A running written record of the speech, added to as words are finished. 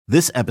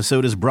This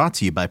episode is brought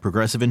to you by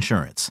Progressive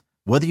Insurance.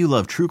 Whether you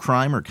love true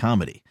crime or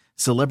comedy,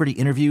 celebrity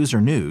interviews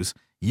or news,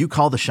 you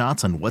call the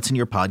shots on what's in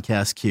your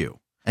podcast queue.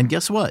 And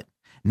guess what?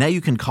 Now you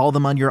can call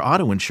them on your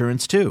auto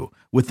insurance too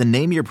with the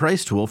Name Your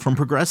Price tool from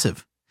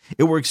Progressive.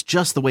 It works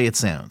just the way it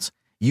sounds.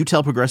 You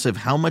tell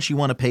Progressive how much you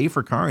want to pay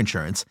for car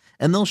insurance,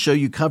 and they'll show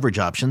you coverage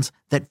options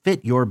that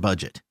fit your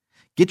budget.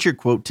 Get your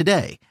quote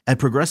today at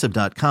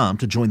Progressive.com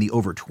to join the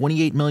over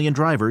 28 million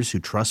drivers who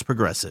trust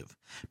Progressive.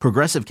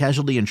 Progressive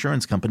Casualty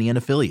Insurance Company and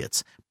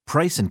Affiliates.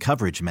 Price and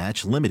coverage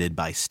match limited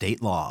by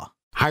state law.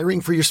 Hiring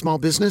for your small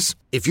business?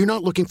 If you're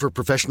not looking for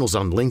professionals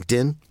on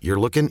LinkedIn, you're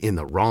looking in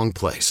the wrong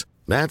place.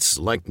 That's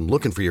like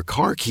looking for your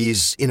car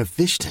keys in a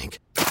fish tank.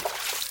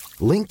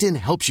 LinkedIn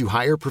helps you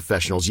hire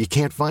professionals you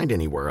can't find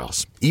anywhere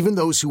else, even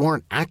those who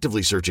aren't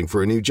actively searching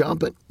for a new job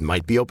but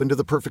might be open to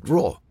the perfect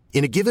role.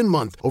 In a given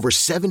month, over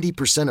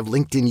 70% of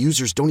LinkedIn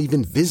users don't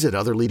even visit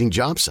other leading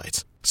job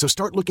sites. So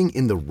start looking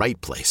in the right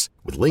place.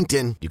 With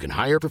LinkedIn, you can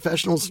hire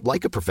professionals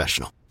like a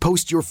professional.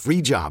 Post your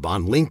free job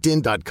on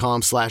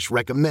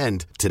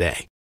linkedin.com/recommend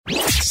today.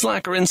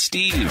 Slacker and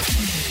Steve.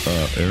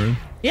 Erin?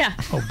 Yeah.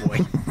 Oh, boy.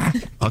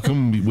 How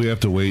come we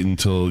have to wait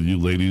until you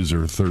ladies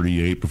are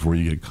 38 before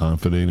you get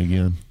confident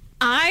again?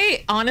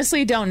 I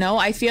honestly don't know.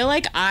 I feel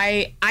like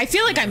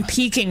I'm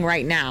peaking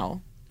right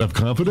now. Of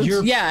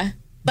confidence? Yeah.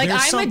 Like,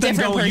 There's I'm a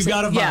different person. You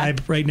got a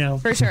vibe right now.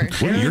 For sure.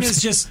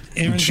 Erin's got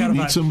a Did she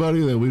meet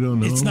somebody that we don't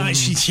know? It's not.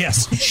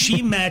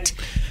 She met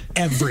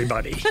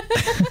everybody.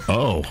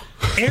 Oh.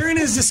 Erin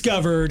has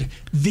discovered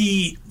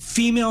the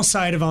female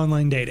side of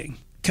online dating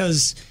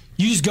because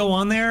you just go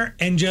on there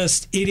and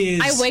it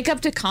is. I wake up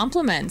to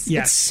compliments.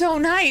 Yes. It's so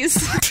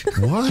nice.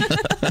 What?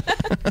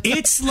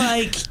 It's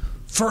like,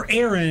 for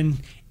Erin,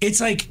 it's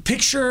like,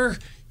 picture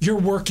you're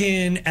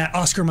working at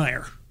Oscar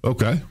Mayer.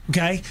 Okay.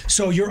 Okay.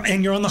 So you're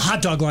on the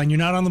hot dog line. You're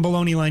not on the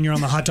bologna line. You're on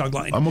the hot dog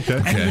line. I'm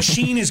okay. And the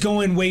machine is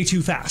going way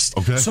too fast.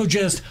 Okay. So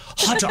just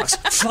hot dogs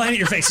flying at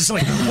your face. It's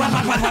like, wah,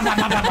 wah, wah, wah, wah,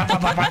 wah, wah,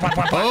 wah, wah, wah,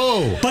 wah.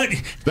 Oh. But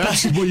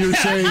that's what you're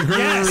saying.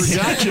 Yes.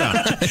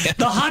 Gotcha.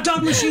 The hot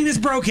dog machine is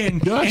broken.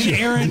 Gotcha.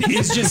 And Erin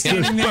is just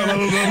standing there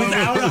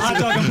without a hot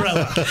dog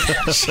umbrella.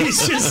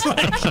 She's just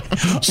like,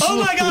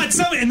 oh my God.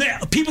 And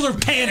people are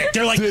panicked.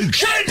 They're like,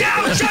 shut it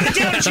down. Shut it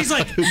down. And she's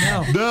like,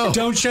 no,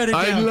 don't shut it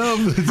down. I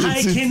love it.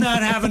 I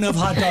cannot have enough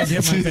hot dogs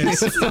hit my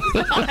face. At all.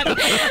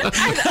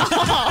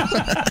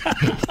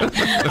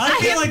 I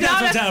feel like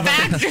that's what's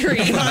happening. Factory.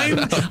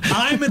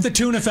 I'm at the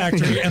tuna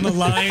factory and the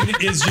line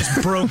is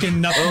just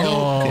broken. No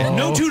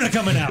tuna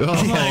coming out.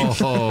 I'm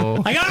like,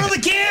 I got all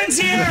the cans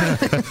here.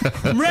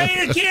 I'm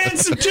ready to can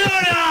some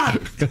tuna.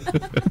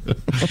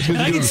 And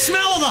I can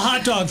smell the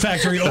hot dog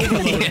factory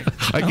overload.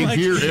 I can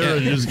hear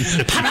Erin just.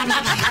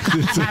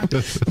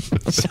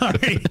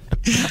 Sorry.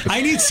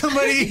 I need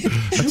somebody.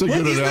 That's a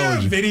good Is there a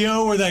analogy.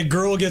 video where that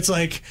girl gets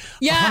like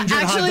 100 hot dogs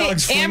actually,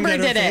 flamed Amber at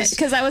her did it face?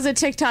 because that was a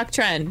TikTok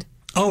trend.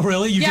 Oh,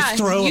 really? You just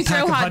throw a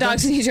pack of hot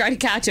dogs and you try to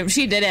catch them.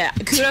 She did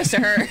it. Kudos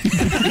to her.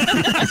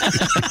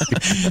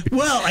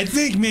 Well, I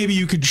think maybe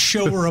you could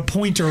show her a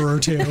pointer or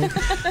two.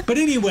 But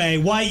anyway,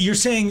 why you're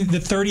saying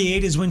that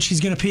 38 is when she's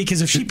going to peak?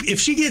 Because if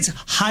she gets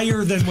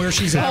higher than where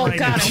she's at right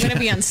now, I'm going to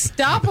be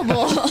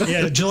unstoppable.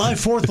 Yeah, July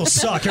 4th will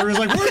suck.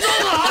 Everyone's like, where's all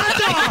the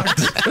hot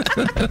dogs?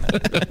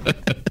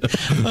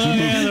 Oh,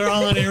 yeah, they're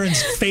all on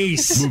Erin's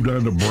face. Moved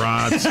on to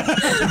brats.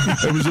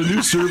 There was a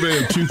new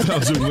survey of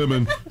 2,000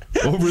 women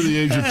over the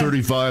age of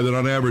 35 that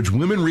on average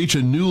women reach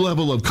a new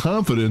level of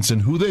confidence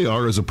in who they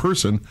are as a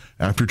person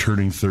after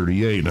turning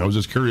 38. And I was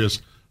just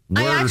curious.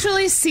 I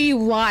actually see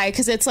why,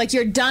 because it's like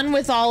you're done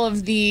with all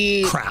of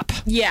the crap.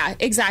 Yeah,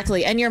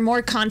 exactly. And you're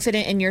more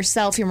confident in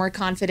yourself. You're more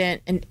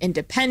confident and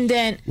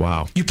independent.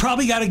 Wow. You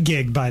probably got a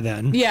gig by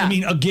then. Yeah. I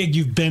mean, a gig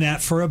you've been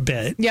at for a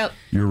bit. Yep.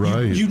 You're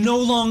right. You no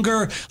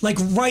longer, like,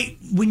 right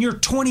when you're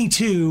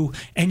 22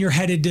 and you're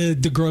headed to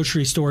the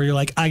grocery store, you're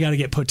like, I got to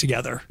get put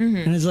together. Mm-hmm.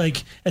 And it's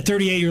like, at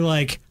 38, you're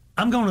like,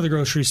 I'm going to the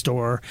grocery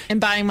store.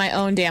 And buying my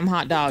own damn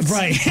hot dogs.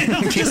 Right.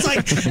 I'm just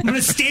like, I'm going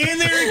to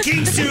stand there at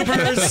King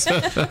Supers.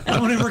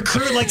 I'm going to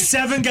recruit like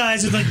 7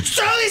 guys who's like,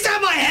 throw these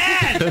at my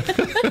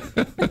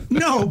head.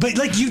 No, but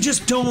like you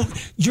just don't,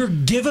 your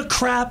give a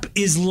crap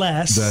is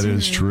less. That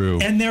is true.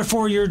 And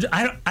therefore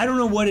I don't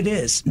know what it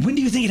is. When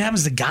do you think it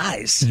happens to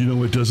guys? You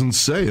know, it doesn't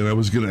say. And I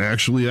was going to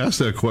actually ask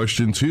that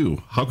question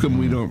too. How come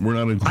we're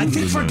not included I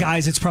think in for that?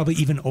 guys, it's probably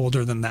even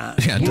older than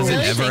that. Yeah, does it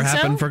really ever think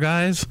happen so? for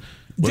guys?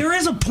 There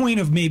is a point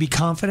of maybe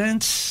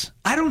confidence.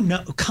 I don't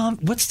know.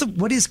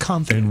 What is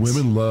confidence? And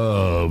women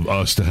love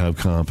us to have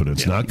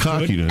confidence, not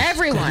cockiness.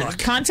 Everyone.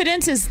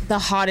 Confidence is the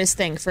hottest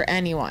thing for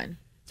anyone.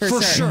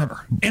 For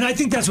sure. And I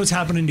think that's what's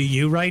happening to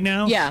you right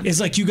now. Yeah. It's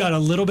like you got a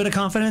little bit of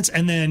confidence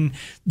and then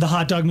the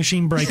hot dog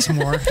machine breaks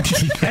more.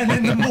 And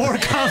then the more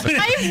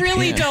confidence. I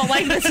really don't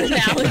like this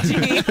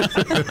analogy.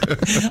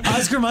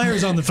 Oscar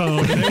Mayer's on the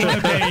phone. They want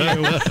to pay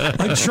you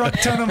a truck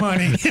ton of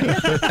money.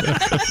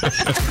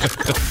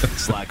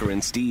 Slacker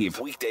and Steve,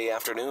 weekday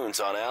afternoons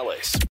on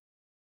Alice.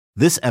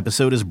 This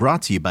episode is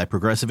brought to you by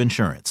Progressive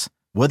Insurance.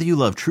 Whether you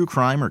love true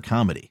crime or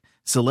comedy,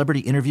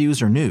 celebrity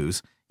interviews or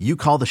news, you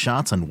call the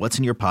shots on what's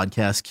in your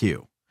podcast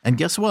queue. And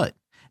guess what?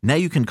 Now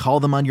you can call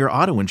them on your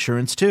auto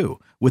insurance too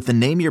with the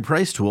Name Your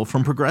Price tool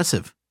from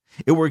Progressive.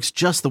 It works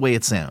just the way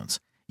it sounds.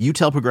 You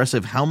tell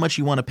Progressive how much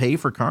you want to pay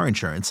for car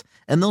insurance,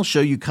 and they'll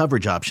show you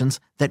coverage options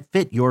that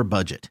fit your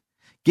budget.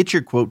 Get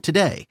your quote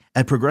today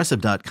at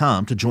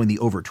Progressive.com to join the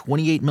over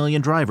 28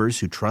 million drivers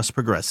who trust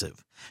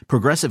Progressive.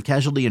 Progressive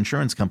Casualty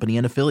Insurance Company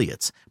and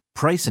Affiliates.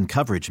 Price and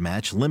coverage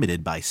match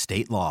limited by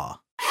state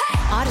law.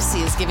 Odyssey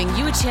is giving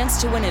you a chance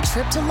to win a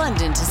trip to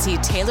London to see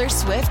Taylor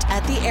Swift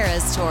at the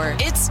Eras Tour.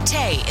 It's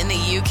Tay in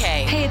the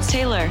UK. Hey, it's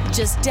Taylor.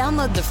 Just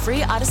download the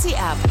free Odyssey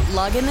app,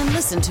 log in and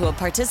listen to a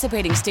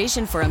participating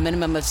station for a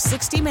minimum of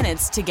 60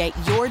 minutes to get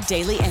your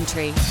daily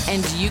entry.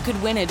 And you could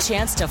win a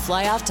chance to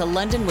fly off to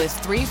London with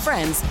 3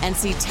 friends and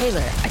see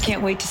Taylor. I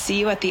can't wait to see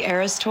you at the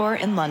Eras Tour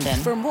in London.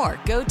 For more,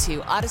 go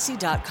to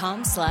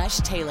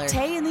odyssey.com/Taylor.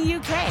 Tay in the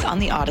UK. It's on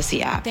the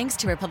Odyssey app. Thanks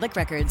to Republic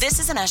Records. This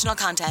is a national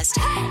contest.